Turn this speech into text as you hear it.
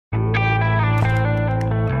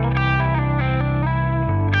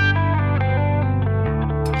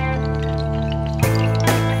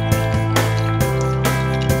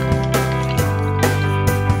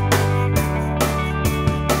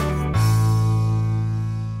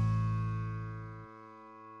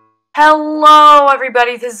Hello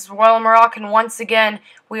everybody, this is Royal Moroccan. Once again,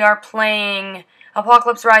 we are playing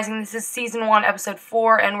Apocalypse Rising. This is Season 1, Episode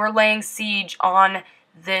 4, and we're laying siege on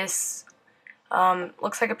this,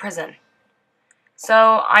 looks like a prison.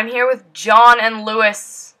 So, I'm here with John and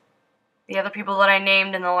Lewis, the other people that I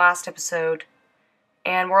named in the last episode.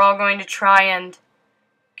 And we're all going to try and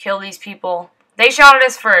kill these people. They shot at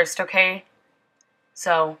us first, okay?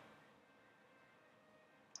 So,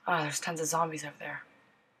 oh, there's tons of zombies over there.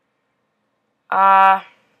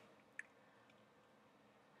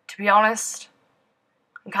 To be honest,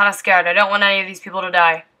 I'm kind of scared. I don't want any of these people to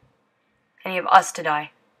die. Any of us to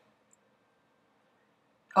die.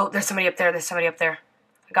 Oh, there's somebody up there. There's somebody up there.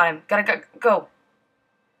 I got him. Gotta go.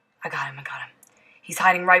 I got him. He's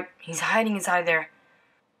hiding inside there.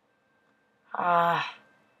 Oh,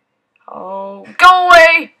 go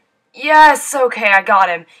away! Yes, okay, I got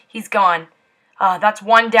him. He's gone. That's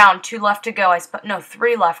one down, 2 left to go. No,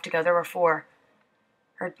 3 left to go. There were 4.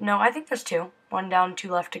 Or, no, I think there's 2. 1 down,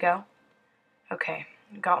 2 left to go. Okay,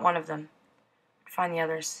 got one of them. Find the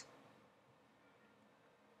others.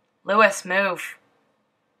 Lewis, move.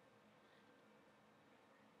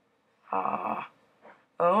 Oh.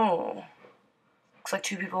 Looks like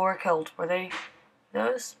 2 people were killed. Were they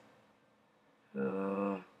those?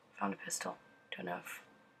 Ooh, found a pistol. Don't know if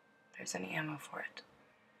there's any ammo for it.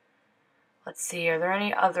 Let's see, are there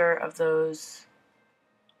any other of those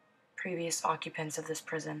previous occupants of this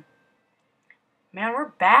prison? Man, we're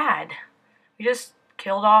bad. We just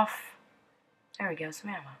killed off... There we go, some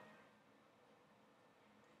ammo.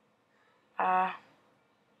 I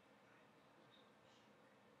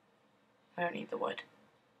don't need the wood.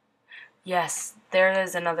 Yes, there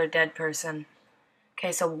is another dead person.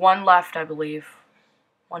 Okay, so 1 left, I believe.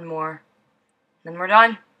 1 more. Then we're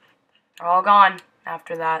done. They're all gone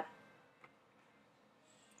after that.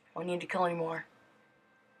 Don't need to kill any more.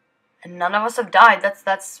 And none of us have died.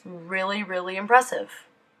 That's really, really impressive.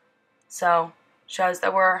 So, shows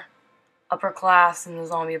that we're upper class in the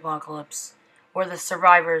zombie apocalypse. We're the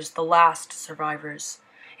survivors, the last survivors.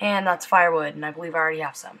 And that's firewood, and I believe I already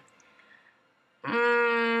have some.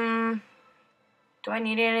 Do I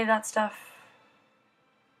need any of that stuff?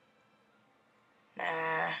 Nah,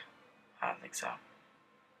 I don't think so.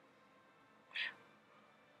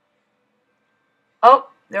 Oh,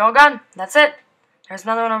 they're all gone. That's it. There's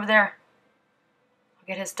another one over there. I'll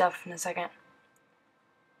get his stuff in a second.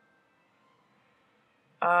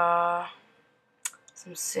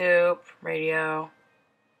 Some soup, radio.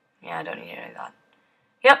 Yeah, I don't need any of that.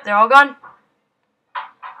 Yep, they're all gone.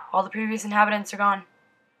 All the previous inhabitants are gone.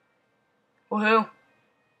 Woohoo.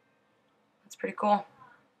 That's pretty cool.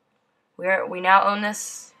 We now own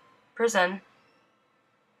this prison.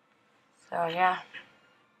 So, yeah.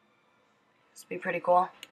 This would be pretty cool.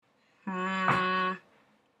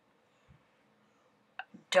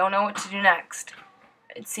 Don't know what to do next.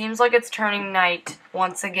 It seems like it's turning night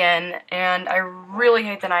once again, and I really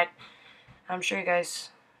hate the night. I'm sure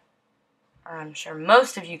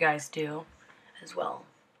most of you guys do as well,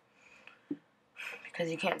 because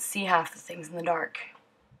you can't see half the things in the dark.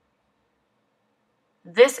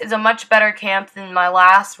 This is a much better camp than my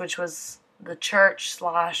last, which was the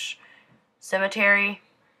church/cemetery.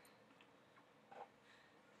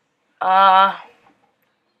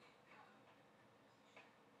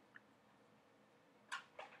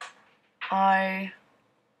 I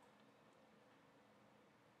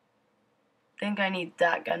think I need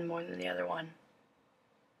that gun more than the other one.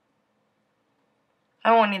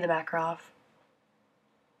 I won't need the Makarov.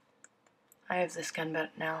 I have this gun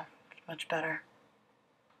now. It's much better.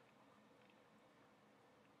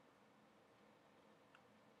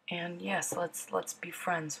 And yes, let's be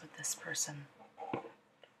friends with this person.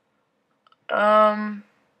 Our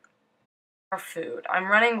food. I'm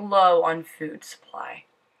running low on food supply.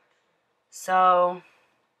 So,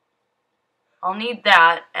 I'll need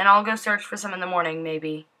that, and I'll go search for some in the morning,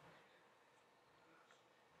 maybe.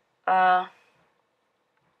 Don't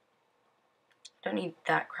need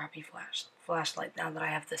that crappy flashlight now that I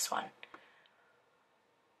have this one.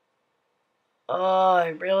 Oh, I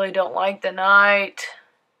really don't like the night.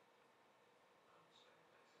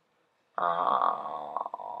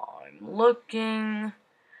 I'm looking.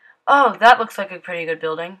 Oh, that looks like a pretty good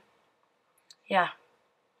building. Yeah.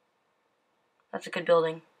 That's a good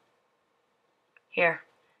building. Here.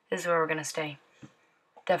 This is where we're gonna stay.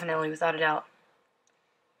 Definitely, without a doubt.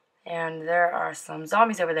 And there are some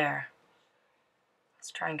zombies over there. Let's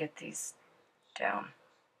try and get these down.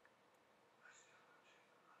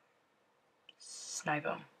 Snipe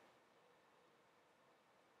them.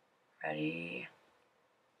 Ready.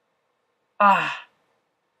 They're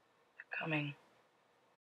coming.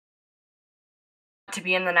 to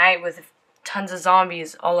be in the night with tons of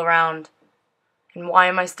zombies all around. And why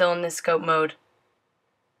am I still in this scope mode?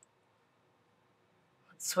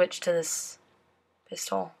 Let's switch to this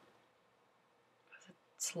pistol.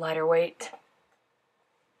 It's lighter weight.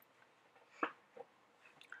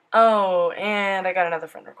 Oh, and I got another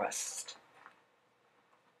friend request.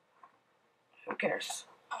 Who cares?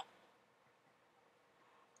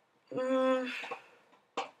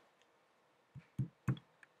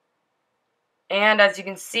 And as you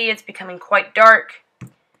can see, it's becoming quite dark.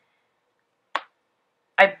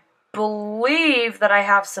 I believe that I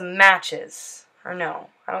have some matches. Or no,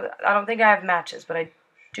 I don't think I have matches, but I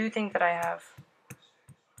do think that I have.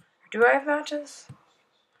 Do I have matches?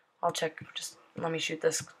 I'll check. Just let me shoot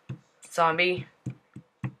this zombie.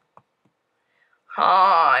 Oh,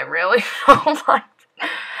 I really don't like.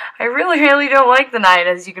 I really don't like the night,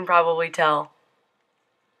 as you can probably tell.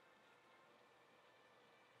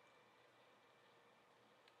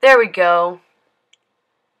 There we go.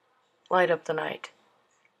 Light up the night.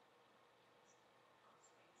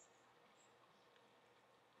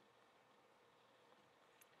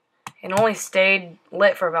 It only stayed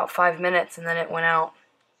lit for about 5 minutes and then it went out.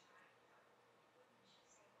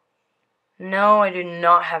 No, I do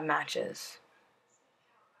not have matches.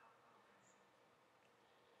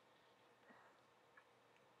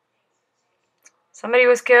 Somebody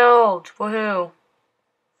was killed. Woohoo.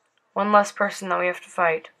 One less person that we have to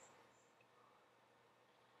fight.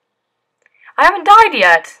 I haven't died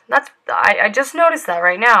yet. I just noticed that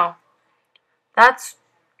right now. That's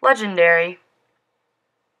legendary.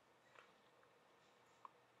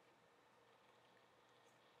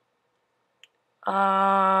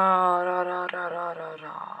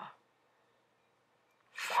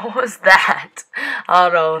 What was that?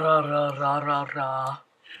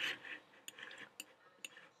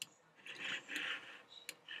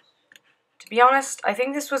 To be honest, I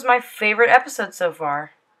think this was my favorite episode so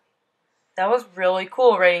far. That was really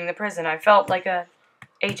cool, raiding the prison. I felt like a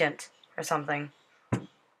agent or something.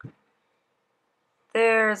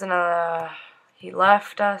 There's another. He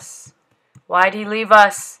left us. Why'd he leave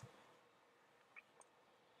us?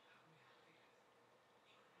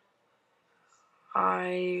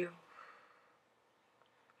 Why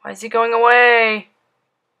is he going away?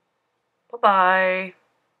 Bye-bye.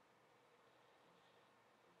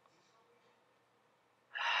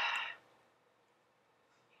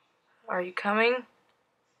 Are you coming?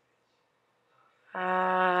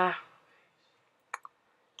 It's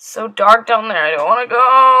so dark down there. I don't want to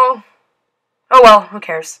go. Oh well, who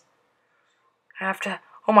cares? I have to.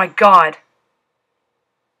 Oh my god.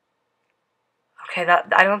 Okay,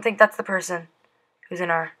 I don't think that's the person who's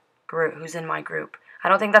in our group. Who's in my group? I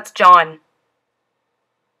don't think that's John.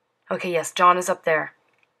 Okay, yes, John is up there,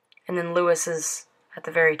 and then Lewis is at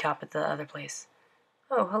the very top at the other place.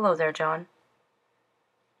 Oh, hello there, John.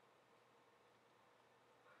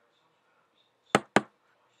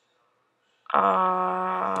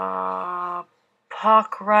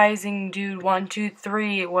 Pock Rising Dude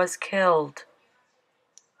 123 was killed.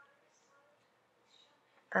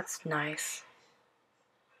 That's nice.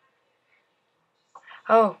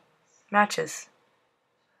 Oh, matches.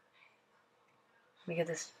 Let me get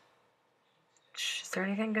this. Is there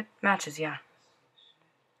anything good? Matches, yeah.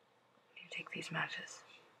 You take these matches.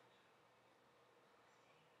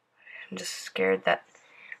 I'm just scared that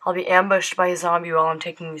I'll be ambushed by a zombie while I'm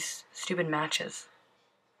taking these stupid matches.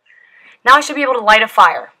 Now I should be able to light a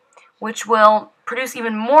fire, which will produce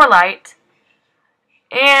even more light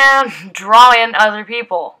and draw in other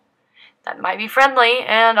people that might be friendly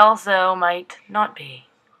and also might not be.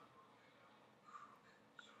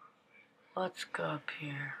 Let's go up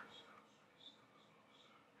here.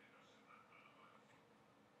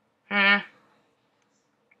 I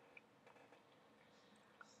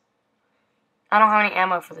don't have any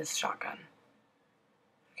ammo for this shotgun.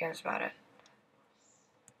 Who cares about it?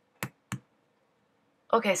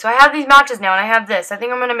 Okay, so I have these matches now, and I have this. I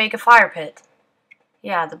think I'm going to make a fire pit.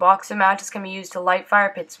 Yeah, the box of matches can be used to light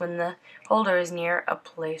fire pits when the holder is near a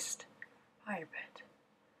placed fire pit.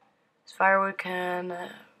 This firewood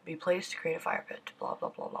can be placed to create a fire pit. Blah, blah,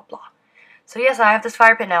 blah, blah, blah. So yes, I have this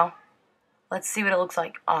fire pit now. Let's see what it looks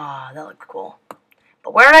like. Ah, that looks cool.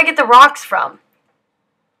 But where did I get the rocks from?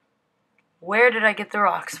 Where did I get the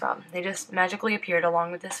rocks from? They just magically appeared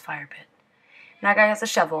along with this fire pit. And that guy has a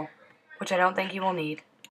shovel, which I don't think he will need.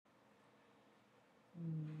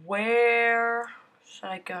 Where should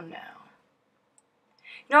I go now?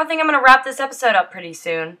 You know, I think I'm going to wrap this episode up pretty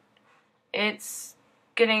soon. It's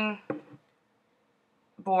getting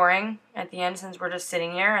boring at the end since we're just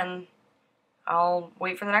sitting here, and I'll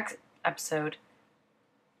wait for the next episode.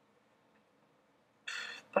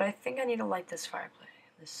 But I think I need to light this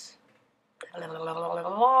fireplace.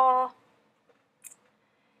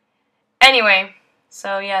 Anyway,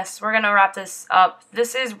 so yes, we're gonna wrap this up.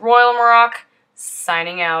 This is Royal Maroc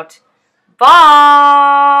signing out.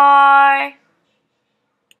 Bye!